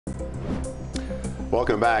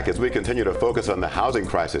Welcome back. As we continue to focus on the housing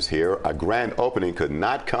crisis here, a grand opening could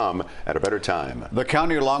not come at a better time. The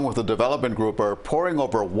county, along with the development group, are pouring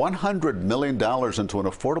over $100 million into an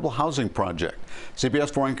affordable housing project.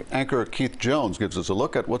 CBS 4 anchor Keith Jones gives us a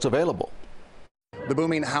look at what's available. The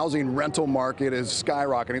booming housing rental market is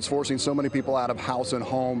skyrocketing. It's forcing so many people out of house and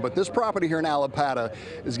home. But this property here in Allapattah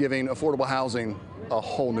is giving affordable housing a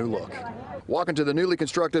whole new look. Walk into the newly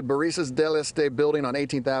constructed Barisas del Este building on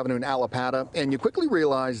 18th Avenue in Allapattah, and you quickly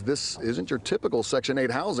realize this isn't your typical Section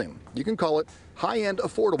 8 housing. You can call it high-end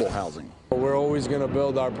affordable housing. We're always going to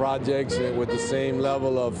build our projects with the same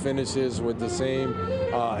level of finishes, with the same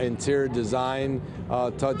interior design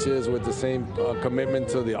touches, with the same commitment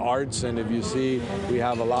to the arts. And if you see, we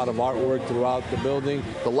have a lot of artwork throughout the building.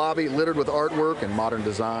 The lobby littered with artwork and modern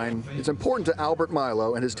design. It's important to Albert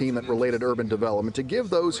Milo and his team at Related Urban Development to give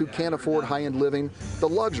those who can't afford high-end living the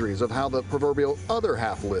luxuries of how the proverbial other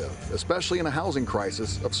half live, especially in a housing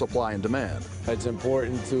crisis of supply and demand. It's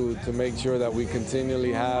important to make sure that we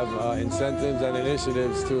continually have incentives and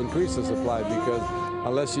initiatives to increase the supply, because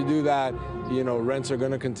unless you do that, rents are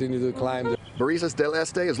going to continue to climb. Barisas del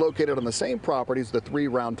Este is located on the same property as the 3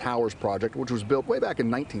 Round Towers project, which was built way back in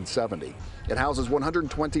 1970. It houses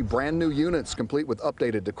 120 brand new units, complete with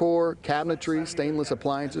updated decor, cabinetry, stainless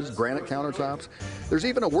appliances, granite countertops. There's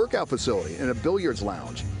even a workout facility and a billiards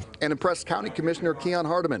lounge. And impressed County Commissioner Keon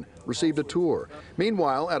Hardeman received a tour.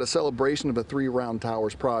 Meanwhile, at a celebration of the 3 Round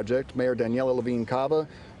Towers project, Mayor Daniella Levine Cava,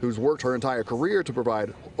 who's worked her entire career to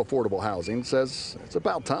provide affordable housing, says it's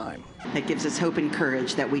about time. That gives us hope and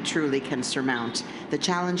courage that we truly can surmount the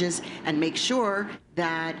challenges and make sure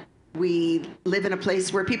that we live in a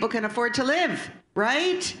place where people can afford to live,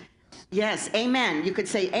 right? Yes, amen. You could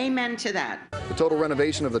say amen to that. The total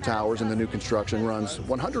renovation of the towers in the new construction runs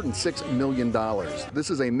 $106 million. This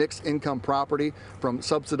is a mixed income property, from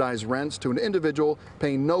subsidized rents to an individual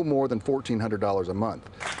paying no more than $1,400 a month.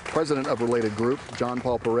 President of Related Group, John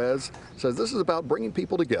Paul Perez, says this is about bringing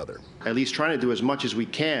people together. At least trying to do as much as we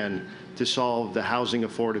can to solve the housing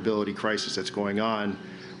affordability crisis that's going on,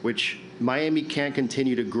 which Miami can't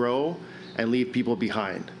continue to grow and leave people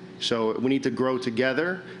behind. So we need to grow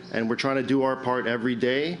together, and we're trying to do our part every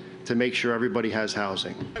day to make sure everybody has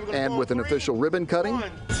housing. And with an official ribbon cutting,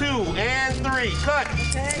 1, 2, and 3,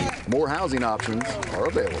 cut! More housing options are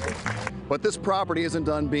available. But this property isn't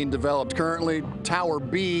done being developed. Currently, Tower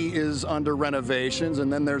B is under renovations,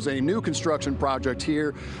 and then there's a new construction project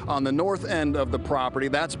here on the north end of the property.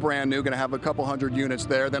 That's brand new, going to have a couple hundred units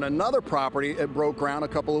there. Then another property, it broke ground a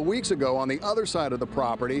couple of weeks ago on the other side of the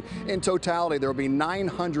property. In totality, there will be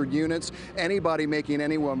 900 units. Anybody making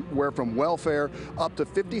anywhere from welfare up to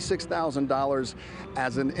 $56,000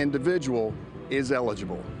 as an individual is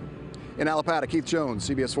eligible. In Allapattah, Keith Jones,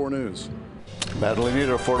 CBS 4 News. Badly needed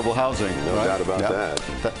affordable housing. No doubt about that.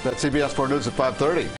 That's CBS 4 News at 5:30.